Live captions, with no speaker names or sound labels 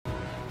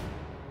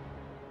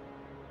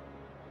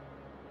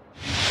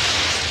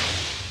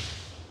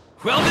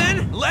Well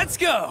then, let's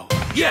go!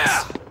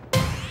 Yeah!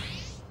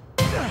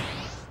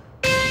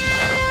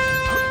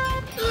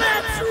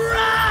 Let's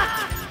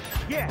rock!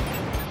 Yeah!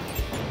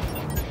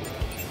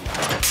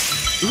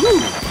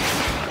 Ooh!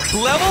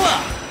 Level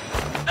up!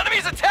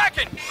 Enemies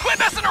attacking! Quit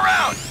messing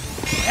around!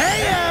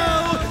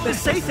 Heyo! The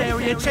safe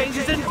area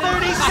changes in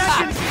 30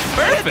 seconds!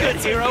 Perfect! Good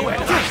hero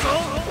and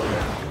hustle!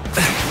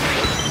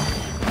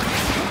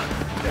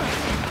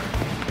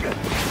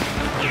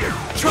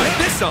 Try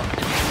this on!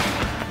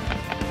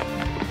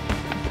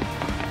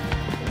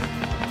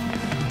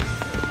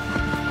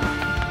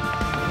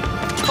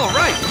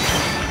 Alright!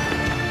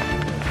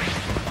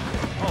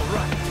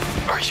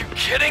 Are you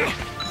kidding?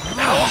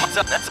 No,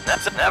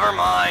 that's never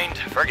mind.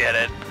 Forget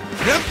it.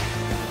 Yep!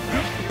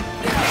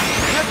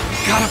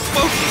 Gotta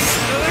focus!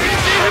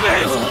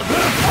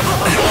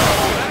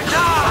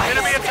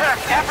 Enemy attack!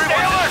 Everyone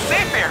in our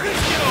safe area!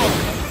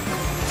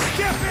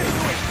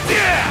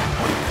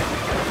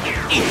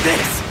 Eat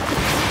this!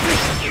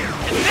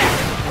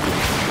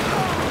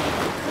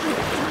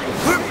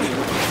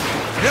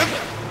 Yep!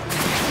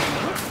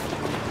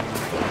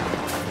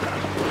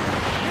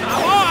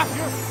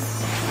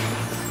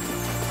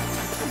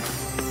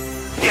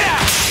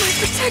 My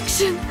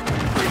protection!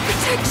 My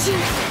protection!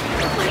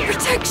 My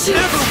protection!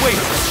 Never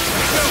wait!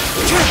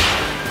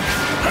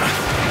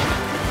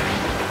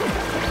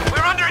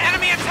 We're under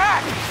enemy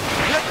attack!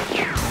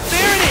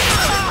 There it is!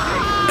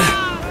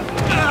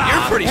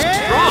 You're pretty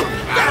strong!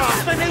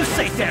 That's the new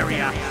safe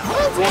area!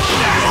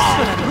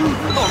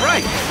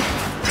 Alright!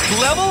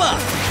 Level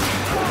up!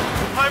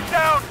 I'm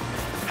down!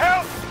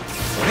 Help!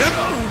 Yep.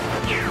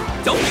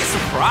 Don't be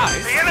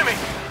surprised! The enemy!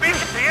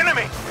 The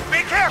enemy!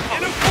 Be careful!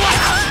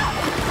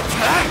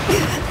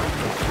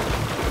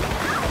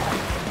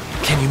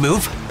 Can you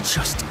move?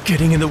 Just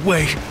getting in the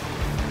way.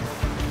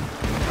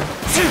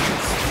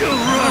 Still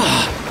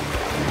run!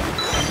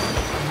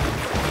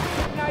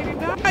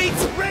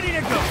 It's ready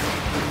to go!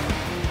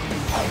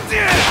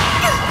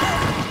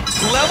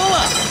 Level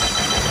up!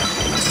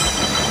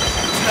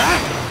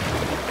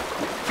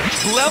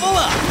 Level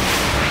up!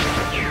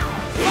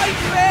 Right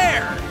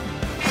there!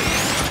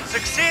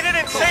 Succeeded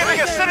in saving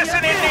a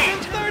citizen in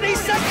need! 30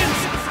 seconds!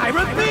 I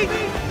repeat,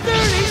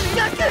 30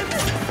 seconds!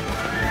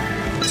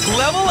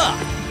 Level up!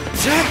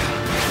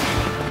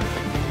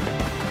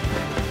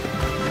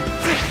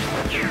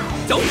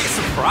 Don't be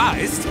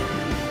surprised!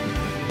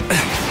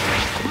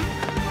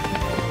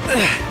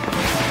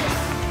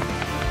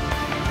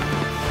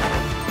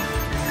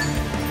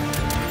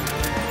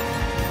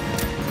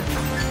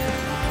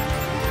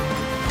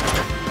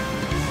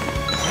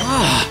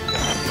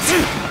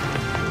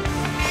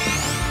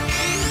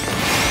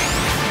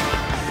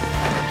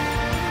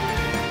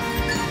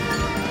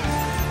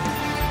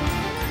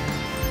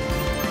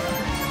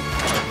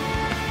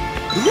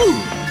 Ooh!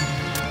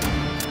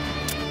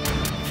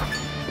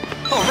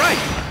 All right!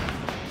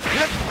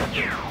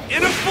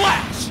 In a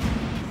flash!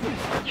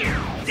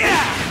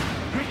 Yeah!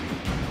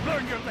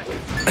 Learn your lesson.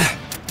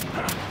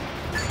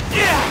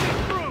 Yeah!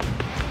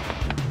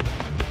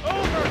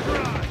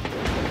 Overdrive!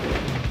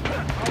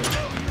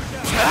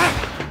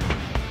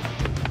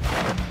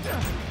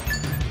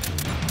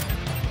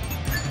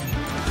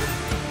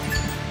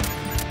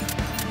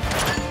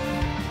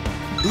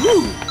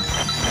 Ooh!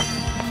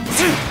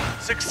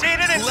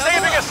 Succeeded in Level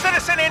saving up. a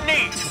citizen in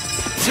need!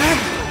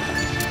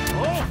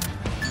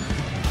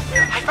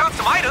 I found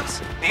some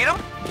items. Need them?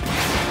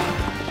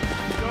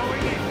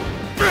 Going in.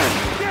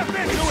 Step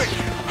into it!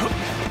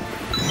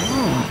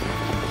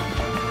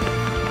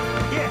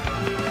 Yeah!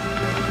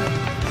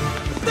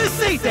 The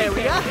safe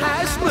area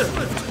has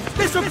moved!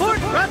 This report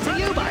brought to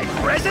you by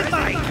Present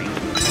Mind!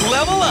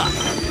 Level up!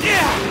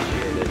 Yeah!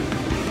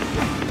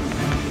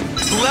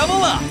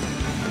 Level up!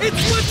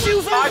 It's what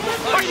you've I will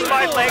push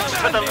my legs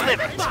to the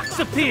limit. Box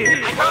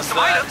appeared! I found some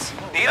items.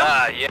 Need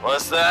them? Yeah.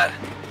 What's that?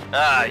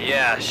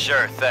 Yeah,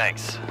 sure,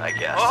 thanks, I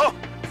guess. Oh,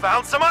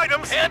 found some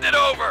items. Hand it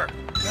over!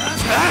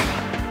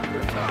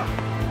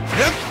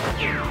 Yep.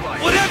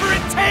 Whatever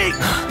it takes!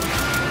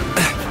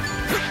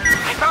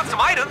 I found some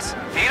items.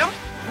 Need them?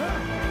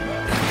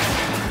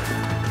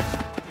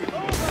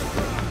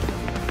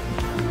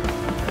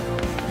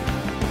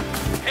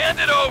 Hand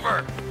it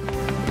over!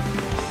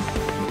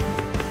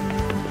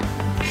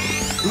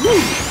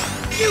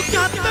 You've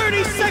got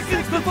 30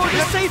 seconds before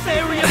the safe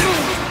area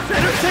moves!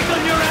 Better check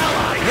on your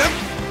ally! Yep.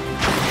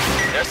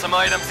 There's some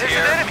items There's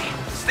here. an enemy.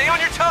 Stay on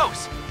your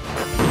toes.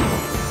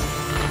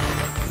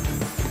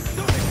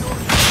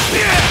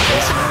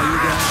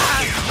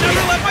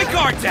 Never let my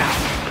guard down!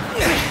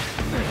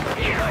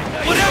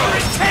 Whatever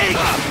it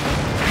takes!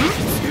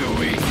 Too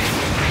easy.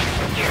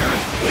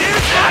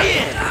 There's my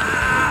in!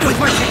 With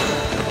my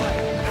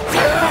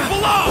from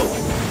below!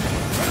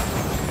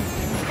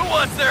 Who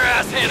wants their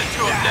ass handed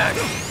to him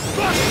next?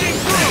 Busting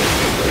through!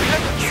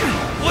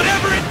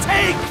 Whatever it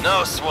takes!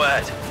 No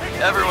sweat.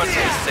 Everyone's in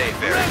a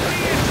safe area.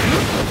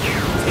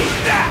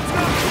 Take that!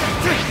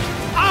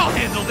 I'll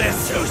handle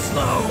this! Too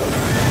slow!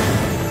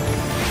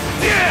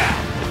 Yeah!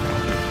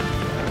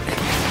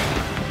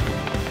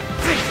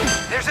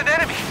 There's an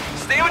enemy.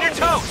 Stay on your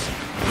toes.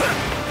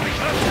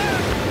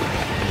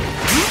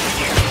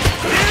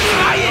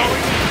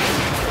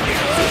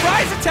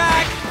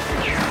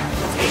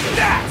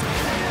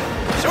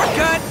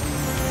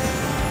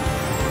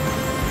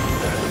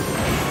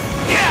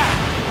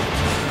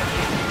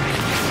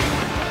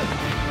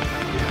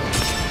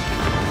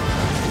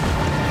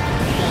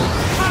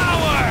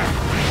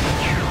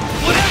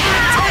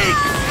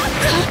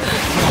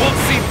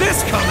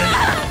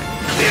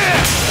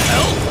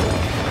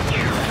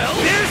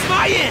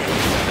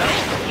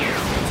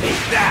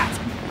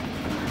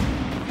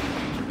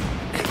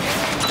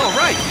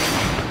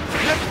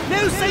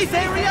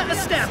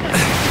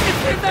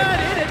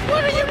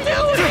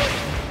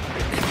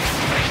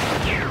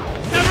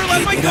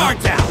 guard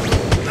down!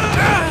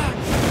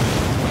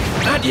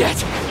 Not yet.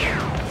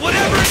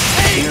 Whatever it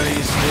takes!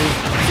 Seriously?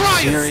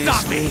 Try and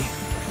stop me!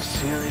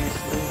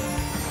 Seriously?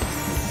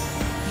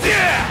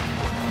 Yeah!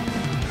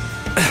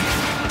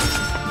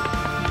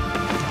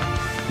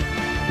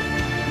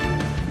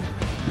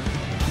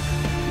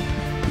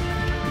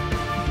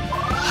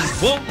 I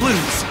won't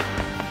lose!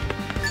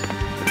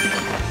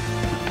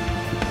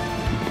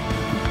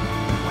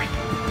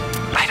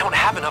 I don't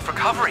have enough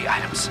recovery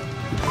items.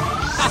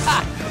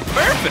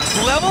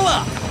 Perfect! Level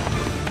up!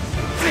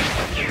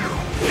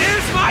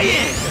 There's my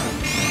end!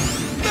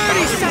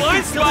 30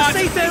 seconds till the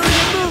safe area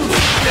moves!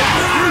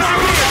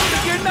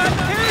 You're not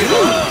carrying!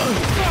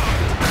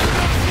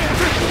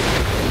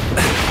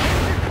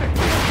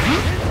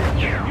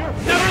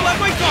 Never let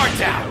my guard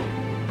down!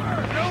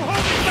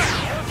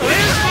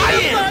 There's my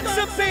end! Bugs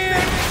appear!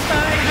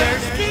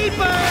 Finders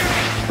keepers!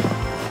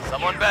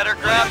 Someone better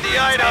grab the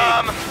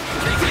item.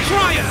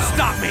 Try and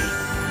stop me!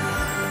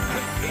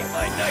 Eat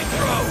my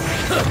nitro.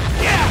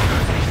 Yeah!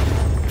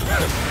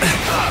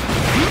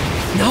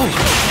 No!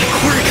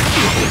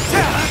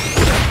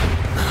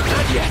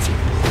 Not yet!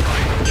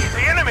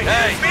 The enemy!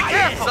 Hey, Be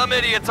careful! some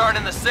idiots aren't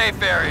in the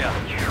safe area.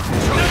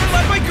 Never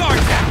let my guard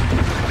down!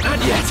 Not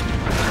yet!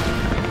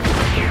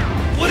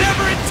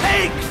 Whatever it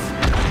takes!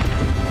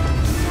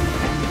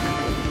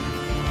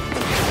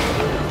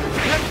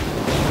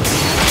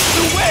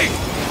 The way!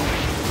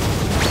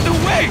 The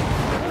way!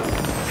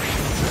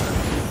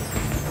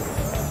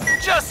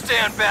 Just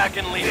stand back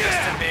and leave this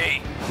to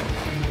me.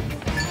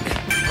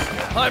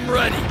 I'm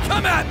ready!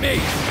 Come at me!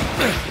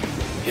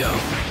 Yo.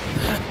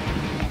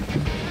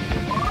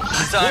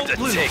 Time to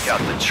lose. take out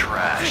the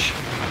trash.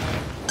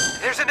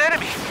 There's an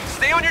enemy.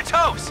 Stay on your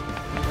toes.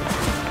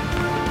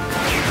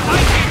 I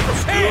ain't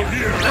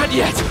prepared! Not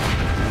yet!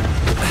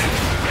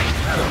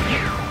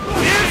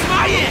 Here's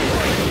my end!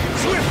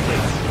 Swiftly!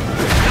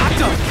 Not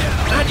done!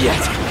 Not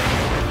yet!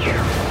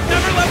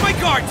 Never let my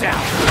guard down!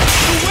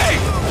 The way!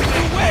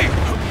 The way!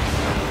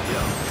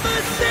 The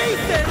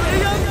safe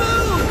area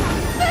moves!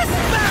 This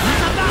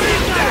battle's about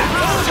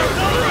to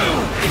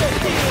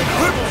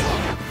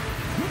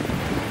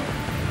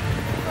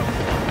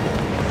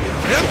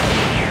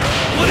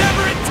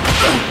Whatever it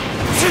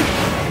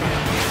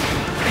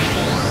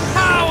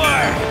Power!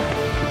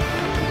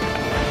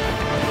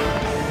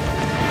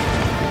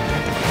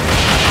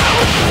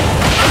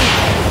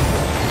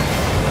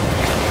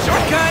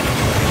 Shortcut!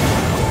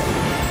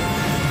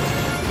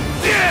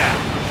 Yeah!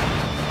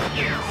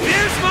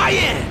 Here's my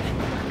end!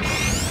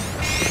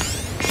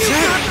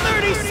 You've got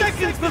 30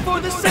 seconds before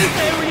the safe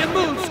area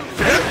moves!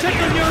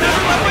 Checking your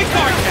Never let my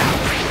guard down!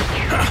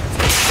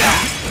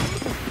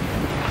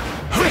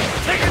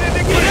 Take it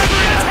into Whatever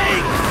it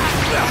takes!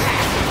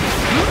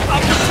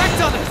 I'll protect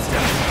others!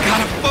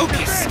 Gotta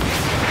focus!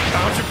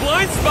 Found your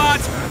blind spot!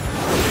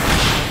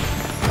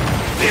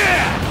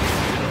 Yeah!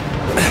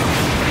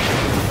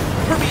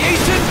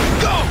 Permeation,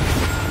 go!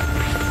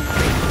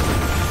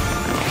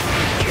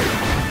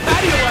 How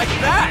do you like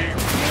that?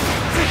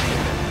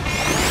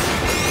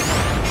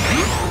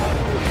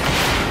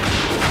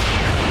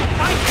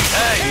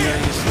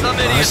 Hey, some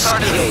idiots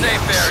aren't in the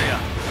safe area.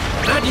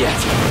 Not yet!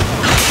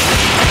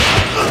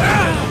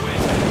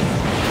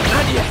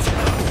 Not yet!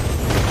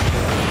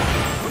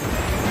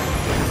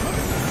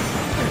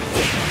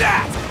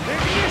 That!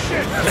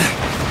 ignition!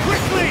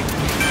 Quickly!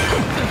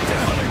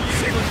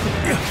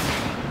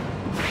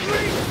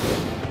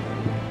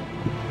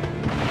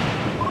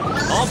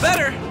 All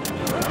better!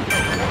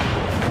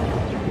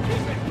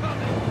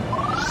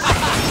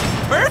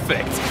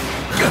 Perfect!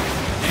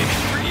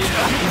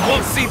 You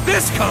won't see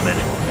this coming!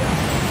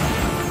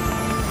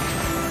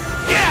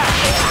 Yeah!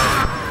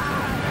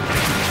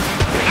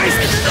 Nice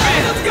try!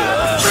 Let's go!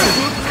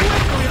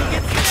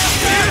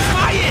 Here's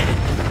my end!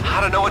 I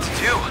don't know what to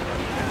do.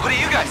 What do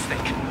you guys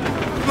think?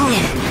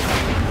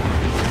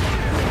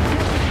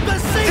 The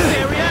safe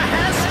area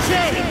has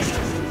changed!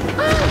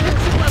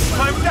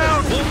 I'm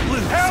down! Won't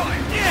lose. Help!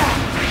 Yeah!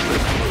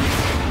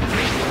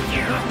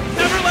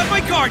 Never let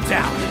my guard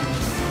down!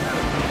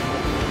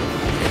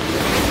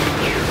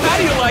 How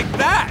do you like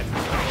that?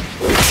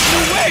 No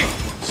way!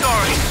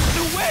 Sorry!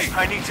 No way!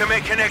 I need to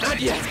make an exit!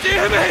 Yes.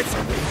 Damn it!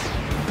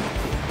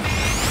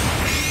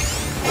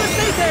 The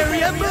safe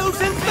area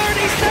moves in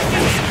 30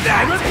 seconds!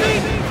 I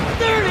repeat,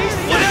 30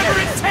 seconds! Whatever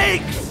it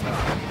takes!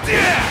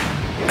 Yeah!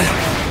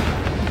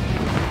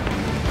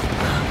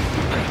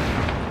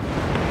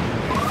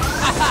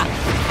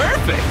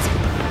 Perfect!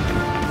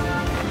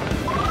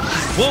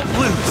 Won't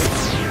lose!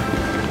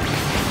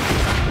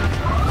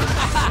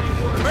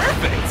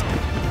 Perfect!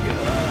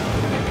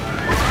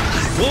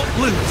 Won't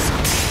lose!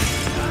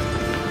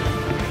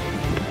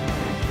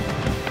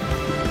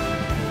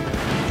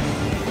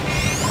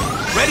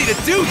 Ready to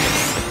do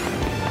this!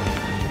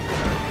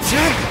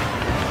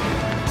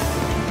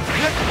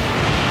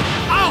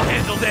 I'll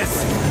handle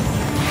this!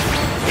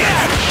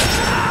 Yeah!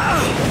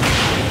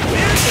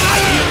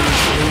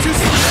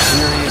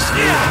 Seriously?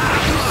 Yeah!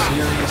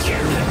 Seriously?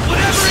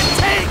 Whatever it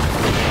takes!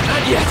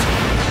 Not yet!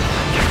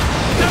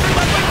 Never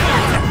let my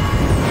guard down!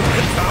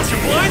 Found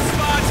your blind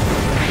spot!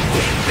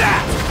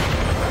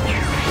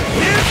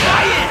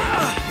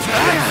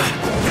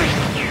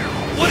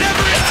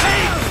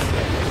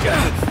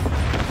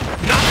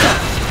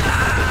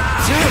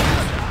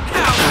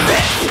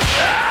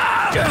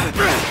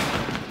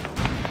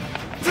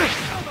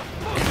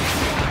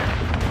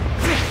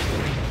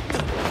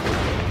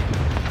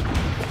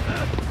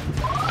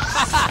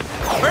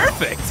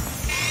 Perfect!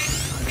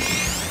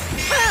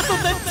 Half of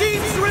the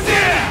teams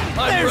remain!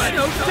 There's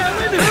no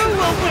telling who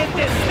will win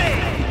this thing!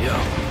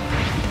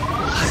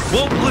 I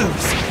won't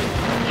lose!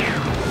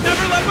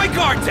 Never let my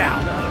guard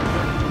down!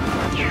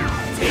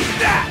 Take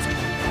that!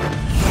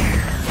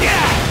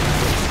 Yeah!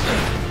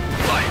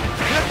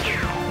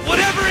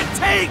 Whatever it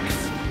takes!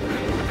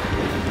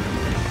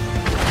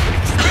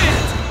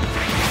 Expand!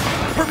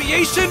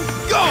 Permeation,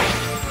 go!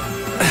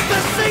 The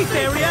safe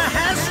area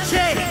has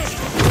changed!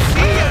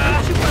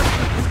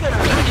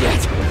 Not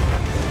yet!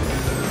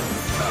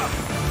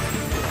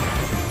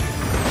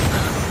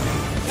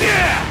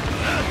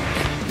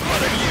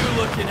 What are you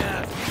looking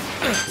at?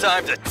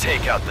 Time to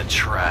take out the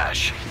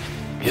trash.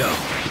 Yo.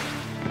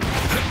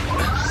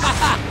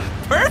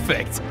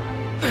 Perfect!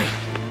 Hey!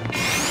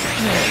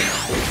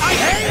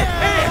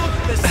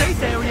 The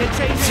safe area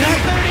changes in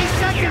 30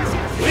 seconds!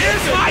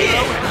 Here's my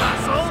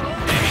asshole!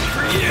 Aiming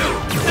for you!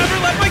 Never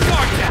let my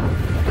guard down!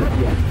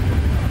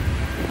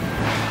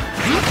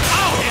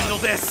 I'll handle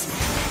this!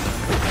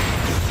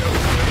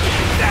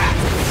 That!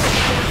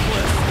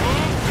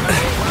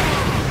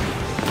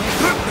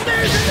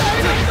 There's an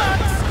item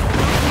box!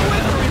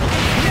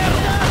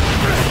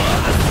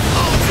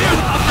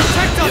 I'll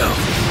protect them!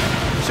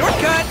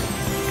 Shortcut!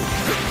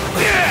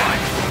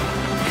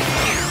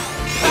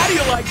 How do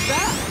you like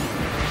that?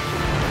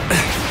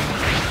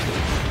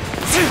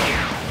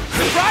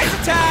 Surprise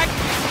attack!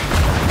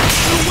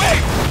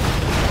 Wait!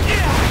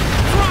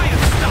 Try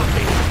and stop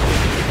me!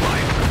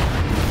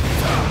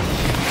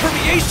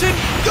 Permeation,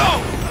 go!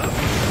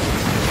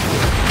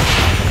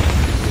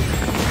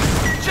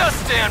 Just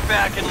stand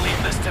back and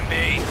leave this to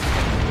me.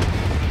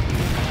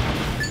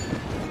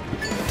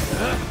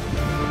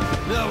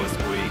 That was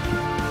weak.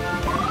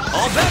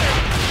 All better!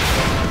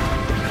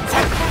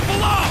 Attack from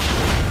below!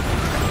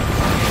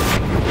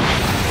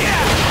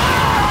 Yeah!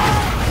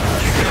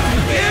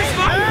 Here's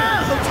my...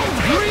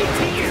 Three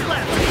teams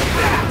left!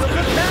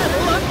 The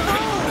battle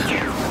unfolds!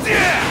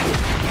 Yeah!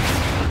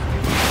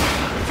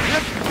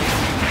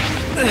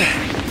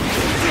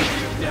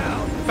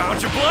 Found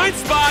your blind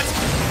spot!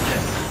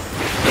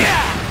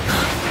 Yeah!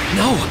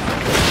 No!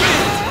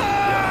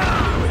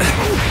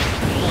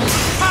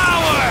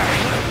 Power!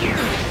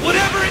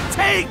 Whatever it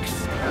takes!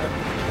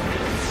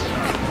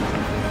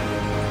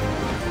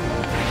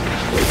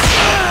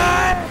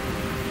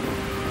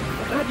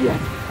 Not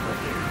yet.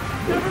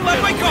 Never let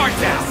my guard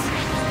down!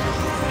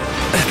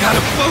 I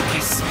gotta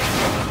focus!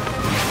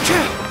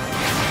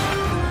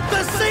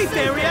 The safe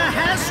area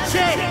has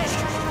changed!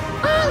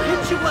 I'll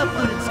hit you up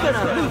when it's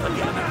gonna move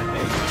again.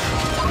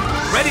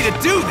 Ready to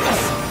do this!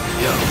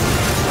 Yo.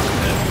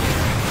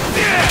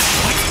 Yeah!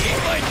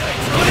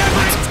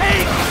 Whatever it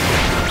takes!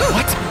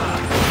 What?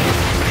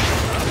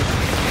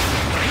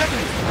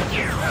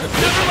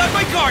 Never let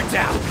my guard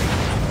down!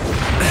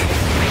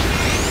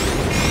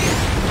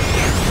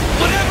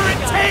 Whatever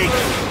it takes!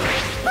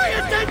 Pay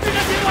attention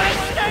if you want to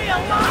stay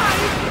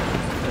alive!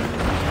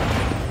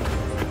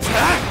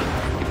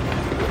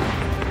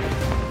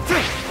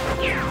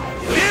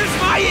 Here's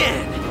my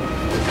end!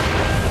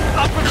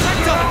 I'll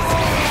protect us!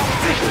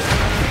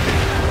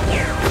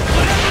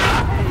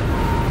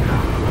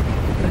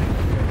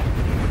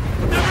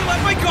 Never let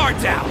my guard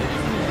down!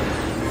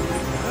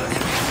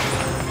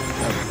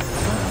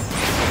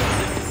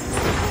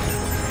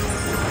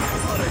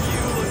 What are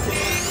you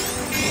looking at?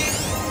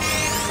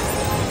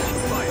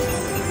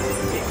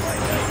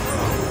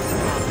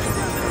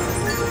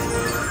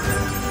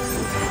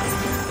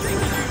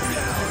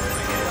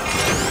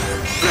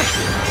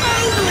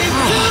 Only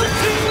two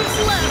teams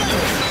left!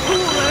 Who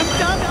left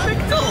out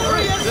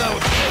victorious?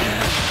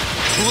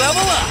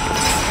 Level up!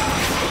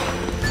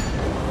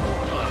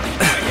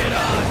 Bring it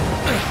on!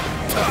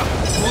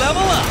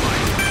 Level up!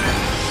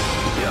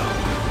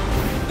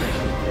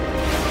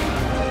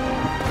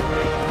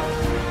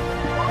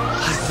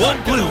 I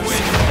won't lose!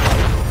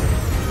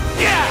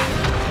 Yeah!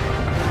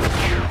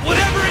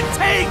 Whatever it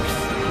takes!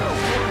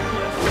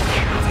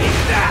 Take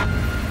that!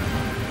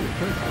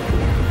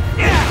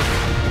 Yeah!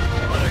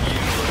 What are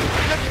you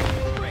looking at?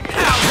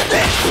 How's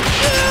this?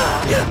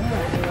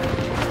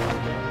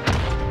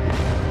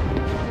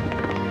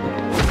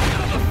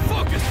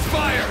 Focused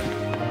fire!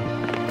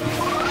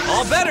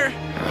 All better!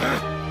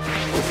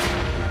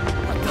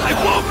 I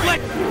won't let...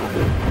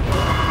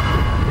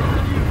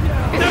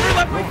 Never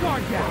let my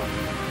guard down!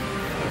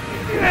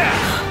 Yeah!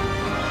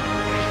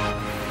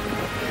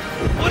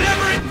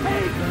 Whatever it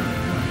takes!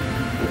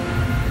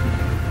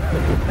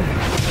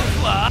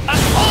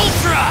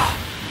 Ultra!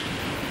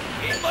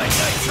 Eat my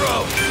nitro!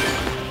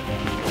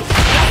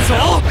 That's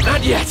all?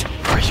 Not yet!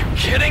 Are you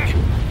kidding?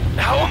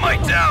 How am I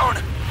down?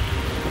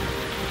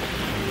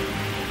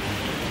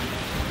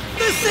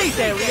 The safe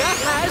area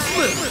has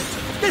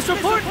moved. This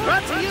report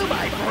brought to you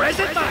by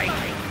Present Mind.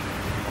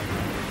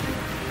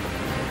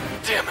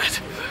 Damn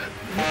it.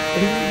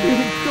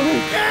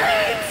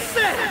 Game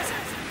set!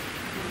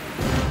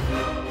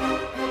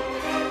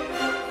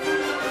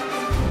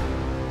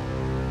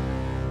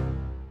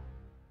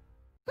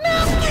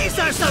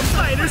 are some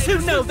fighters who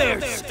know their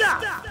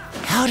stuff!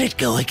 How'd it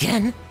go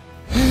again?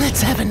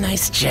 Let's have a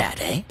nice chat,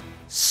 eh?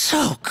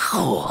 So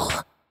cool.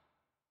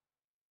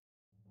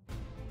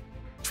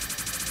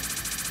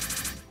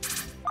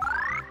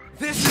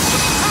 This is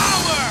the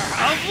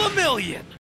power of Lemillion!